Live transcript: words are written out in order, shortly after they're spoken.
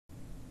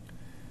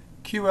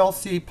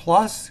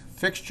QLCplus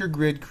Fixture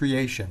Grid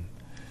Creation.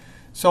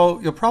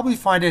 So you'll probably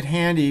find it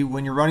handy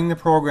when you're running the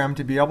program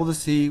to be able to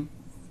see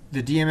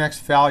the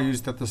DMX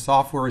values that the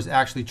software is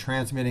actually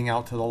transmitting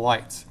out to the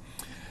lights.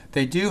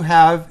 They do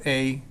have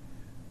a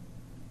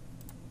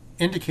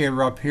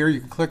indicator up here. You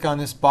can click on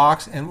this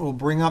box and it will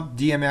bring up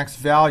DMX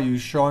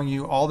values, showing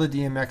you all the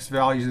DMX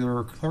values that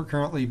are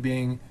currently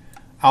being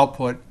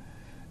output.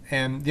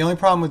 And the only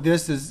problem with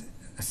this is,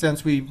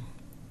 since we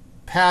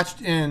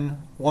patched in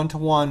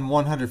 1-to-1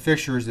 100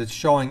 fixtures, it's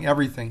showing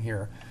everything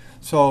here.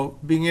 So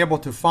being able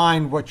to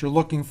find what you're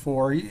looking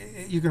for,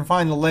 you can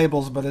find the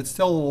labels, but it's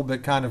still a little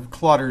bit kind of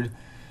cluttered.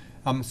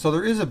 So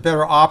there is a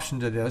better option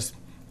to this.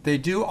 They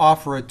do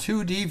offer a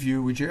 2D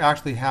view, which you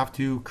actually have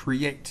to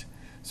create.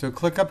 So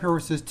click up here where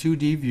it says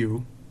 2D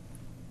view,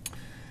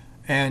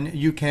 and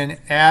you can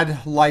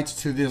add lights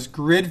to this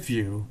grid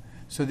view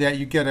so that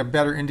you get a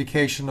better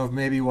indication of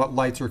maybe what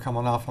lights are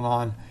coming off and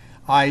on.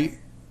 I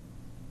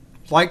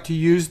like to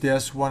use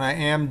this when I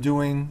am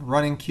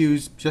running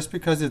queues, just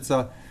because it's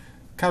a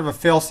kind of a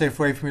fail-safe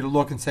way for me to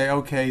look and say,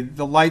 okay,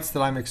 the lights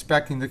that I'm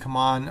expecting to come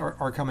on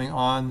are coming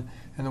on,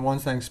 and the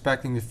ones that I'm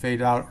expecting to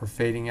fade out are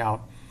fading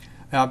out.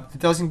 It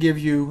doesn't give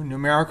you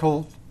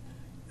numerical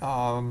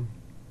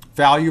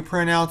value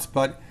printouts,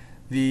 but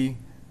the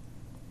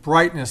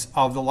brightness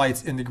of the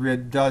lights in the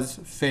grid does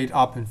fade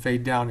up and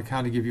fade down to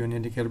kind of give you an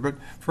indicator. But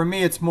for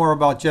me, it's more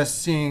about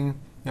just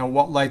seeing,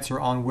 what lights are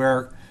on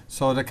where,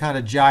 so that kind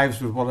of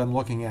jives with what I'm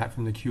looking at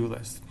from the queue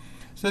list.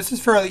 So this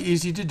is fairly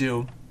easy to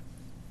do.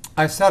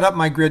 I've set up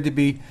my grid to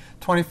be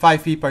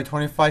 25 feet by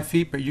 25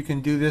 feet, but you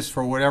can do this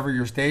for whatever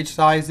your stage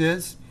size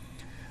is.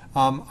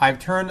 I've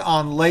turned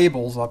on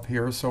labels up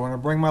here, so when I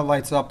bring my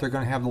lights up, they're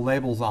going to have the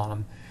labels on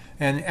them.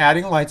 And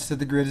adding lights to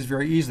the grid is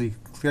very easy.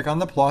 Click on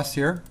the plus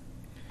here,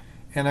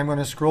 and I'm going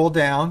to scroll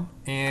down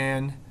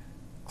and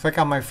click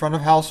on my front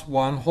of house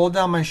 1, hold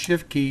down my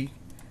shift key,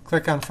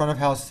 click on front of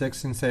house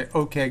 6, and say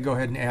OK, go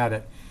ahead and add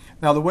it.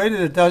 Now the way that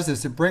it does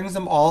this, it brings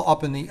them all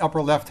up in the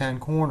upper left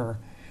hand corner,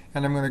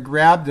 and I'm going to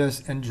grab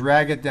this and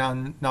drag it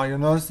down. Now you'll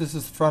notice this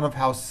is front of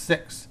house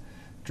 6.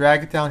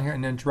 Drag it down here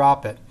and then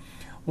drop it.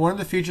 One of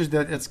the features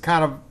that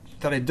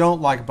I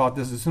don't like about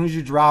this, as soon as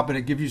you drop it,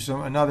 it gives you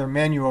another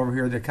menu over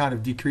here that kind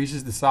of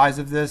decreases the size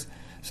of this.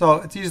 So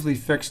it's easily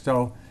fixed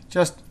though.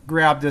 Just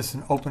grab this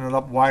and open it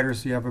up wider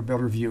so you have a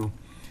better view.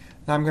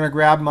 Now I'm going to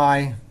grab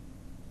let's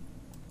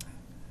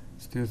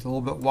do this a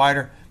little bit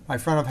wider, my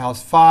front of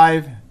house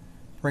 5,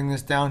 bring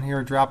this down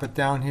here, drop it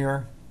down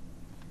here.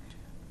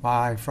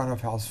 My front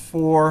of house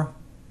 4,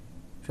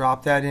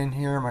 drop that in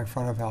here, my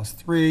front of house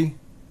 3,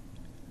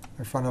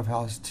 my front of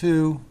house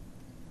 2,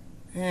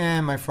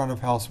 and my front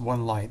of house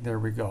 1 light. There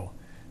we go.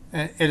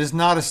 And it is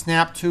not a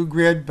snap to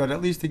grid, but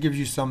at least it gives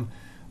you some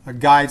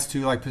guides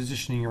to like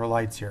positioning your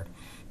lights here.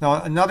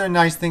 Now another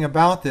nice thing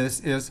about this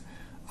is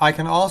I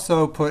can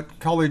also put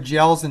colored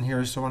gels in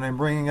here, so when I'm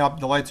bringing up,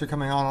 the lights are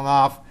coming on and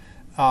off.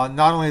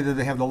 Not only do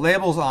they have the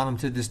labels on them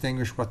to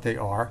distinguish what they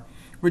are,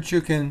 which you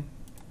can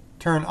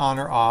turn on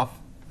or off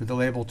with the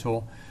label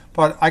tool,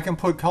 but I can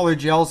put colored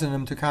gels in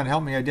them to kind of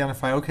help me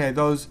identify, okay,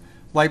 those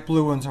light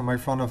blue ones are my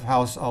front of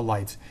house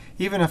lights.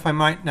 Even if I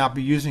might not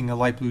be using a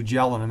light blue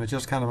gel in them, it's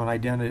just kind of an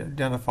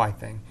identify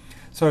thing.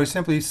 So I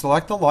simply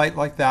select the light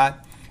like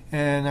that,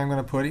 and I'm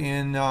going to put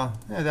in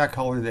that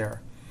color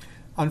there.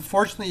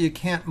 Unfortunately, you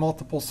can't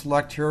multiple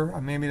select here.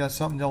 Maybe that's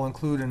something they'll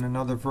include in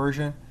another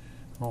version.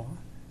 Well,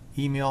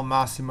 email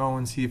Massimo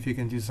and see if you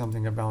can do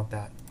something about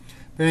that.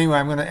 But anyway,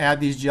 I'm going to add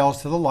these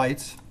gels to the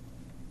lights,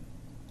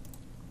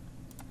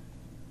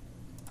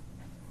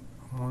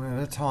 one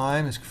at a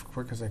time, as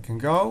quick as I can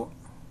go.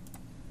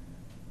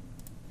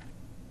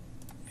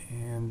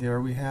 And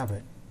there we have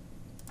it.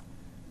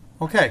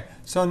 Okay,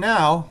 so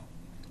now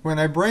when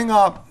I bring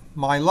up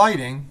my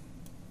lighting,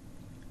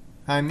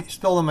 I'm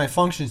still in my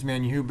functions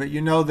menu, but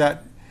you know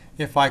that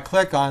if I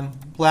click on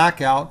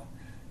blackout,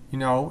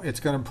 it's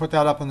going to put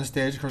that up on the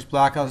stage. Of course,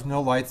 blackout is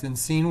no lights in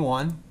scene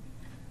 1,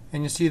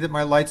 and you see that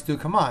my lights do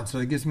come on. So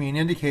it gives me an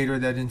indicator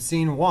that in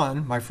scene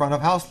 1, my front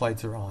of house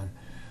lights are on.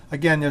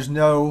 Again, there's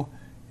no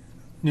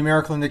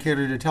numerical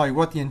indicator to tell you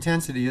what the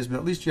intensity is, but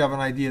at least you have an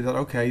idea that,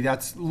 okay,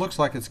 that looks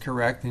like it's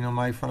correct.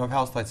 My front of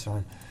house lights are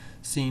on.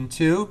 Scene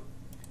 2,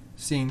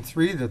 scene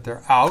 3, that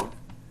they're out.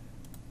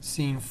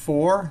 Scene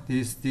 4,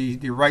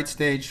 the right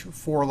stage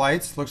 4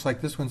 lights, looks like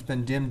this one's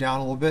been dimmed down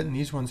a little bit, and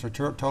these ones are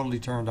totally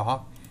turned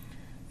off.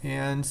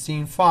 And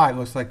scene 5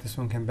 looks like this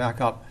one can back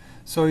up.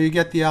 So you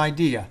get the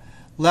idea.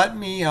 Let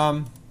me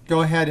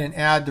go ahead and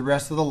add the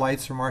rest of the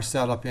lights from our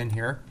setup in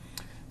here.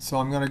 So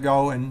I'm going to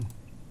go and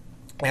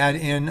add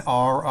in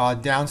our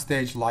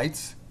downstage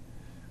lights.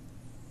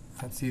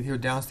 Let's see here,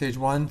 downstage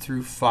 1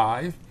 through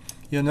 5.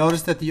 You'll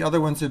notice that the other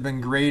ones have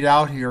been grayed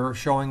out here,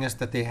 showing us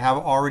that they have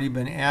already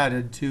been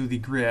added to the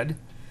grid.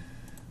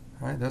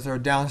 All right, those are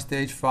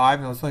downstage 5.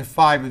 Now there's only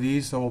 5 of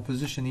these, so we'll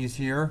position these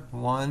here.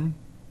 1,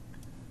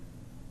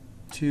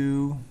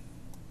 2,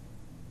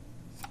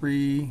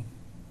 3,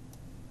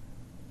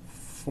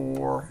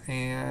 4,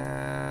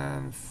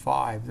 and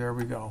 5. There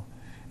we go.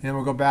 And then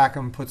we'll go back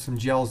and put some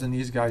gels in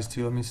these guys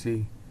too. Let me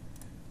see.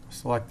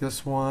 Select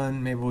this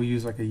one. Maybe we'll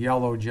use like a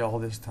yellow gel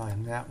this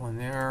time. That one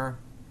there.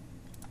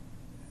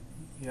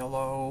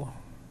 Yellow.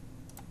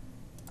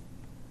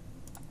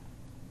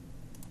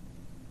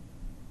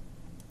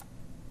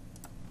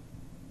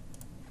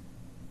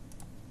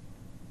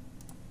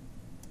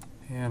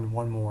 And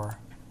one more.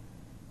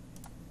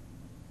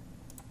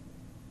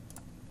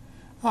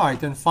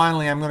 Alright, then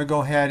finally I'm going to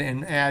go ahead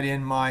and add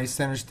in my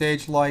center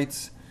stage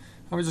lights.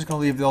 I'm just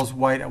going to leave those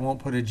white. I won't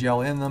put a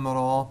gel in them at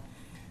all.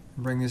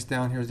 Bring this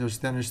down here. There's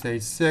center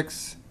stage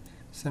 6,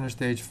 center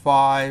stage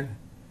 5,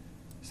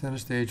 center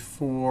stage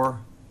 4,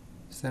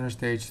 center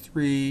stage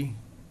 3,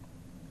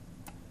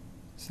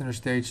 center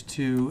stage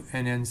 2,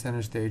 and then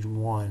center stage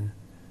 1.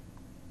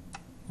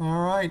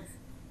 Alright.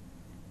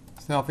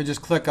 So now if I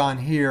just click on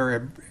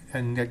here,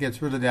 and that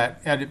gets rid of that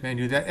edit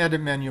menu. That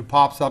edit menu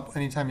pops up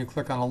anytime you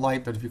click on a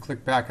light, but if you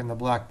click back in the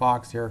black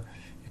box here,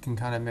 you can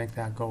kind of make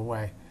that go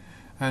away.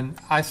 And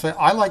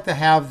I like to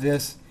have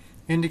this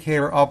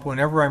indicator up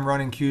whenever I'm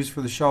running cues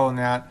for the show and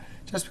that,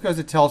 just because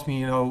it tells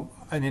me, you know,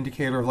 an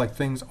indicator of like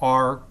things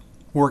are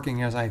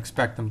working as I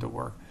expect them to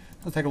work.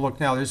 Let's take a look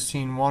now. There's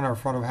scene 1, our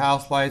front of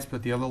house lights,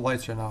 but the other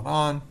lights are not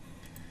on.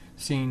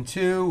 Scene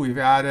 2, we've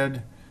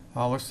added,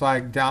 looks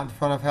like down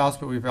front of house,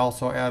 but we've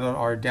also added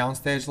our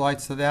downstage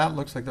lights to that.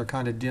 Looks like they're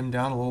kind of dimmed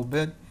down a little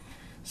bit.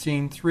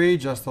 Scene 3,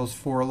 just those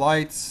 4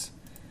 lights.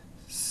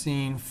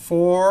 Scene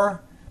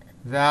 4,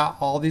 that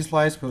all these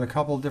lights with a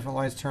couple of different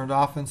lights turned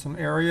off in some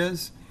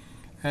areas.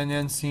 And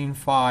then scene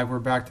 5, we're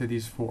back to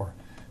these 4.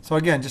 So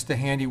again, just a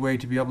handy way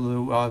to be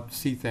able to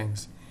see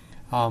things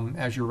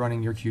as you're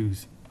running your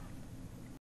cues.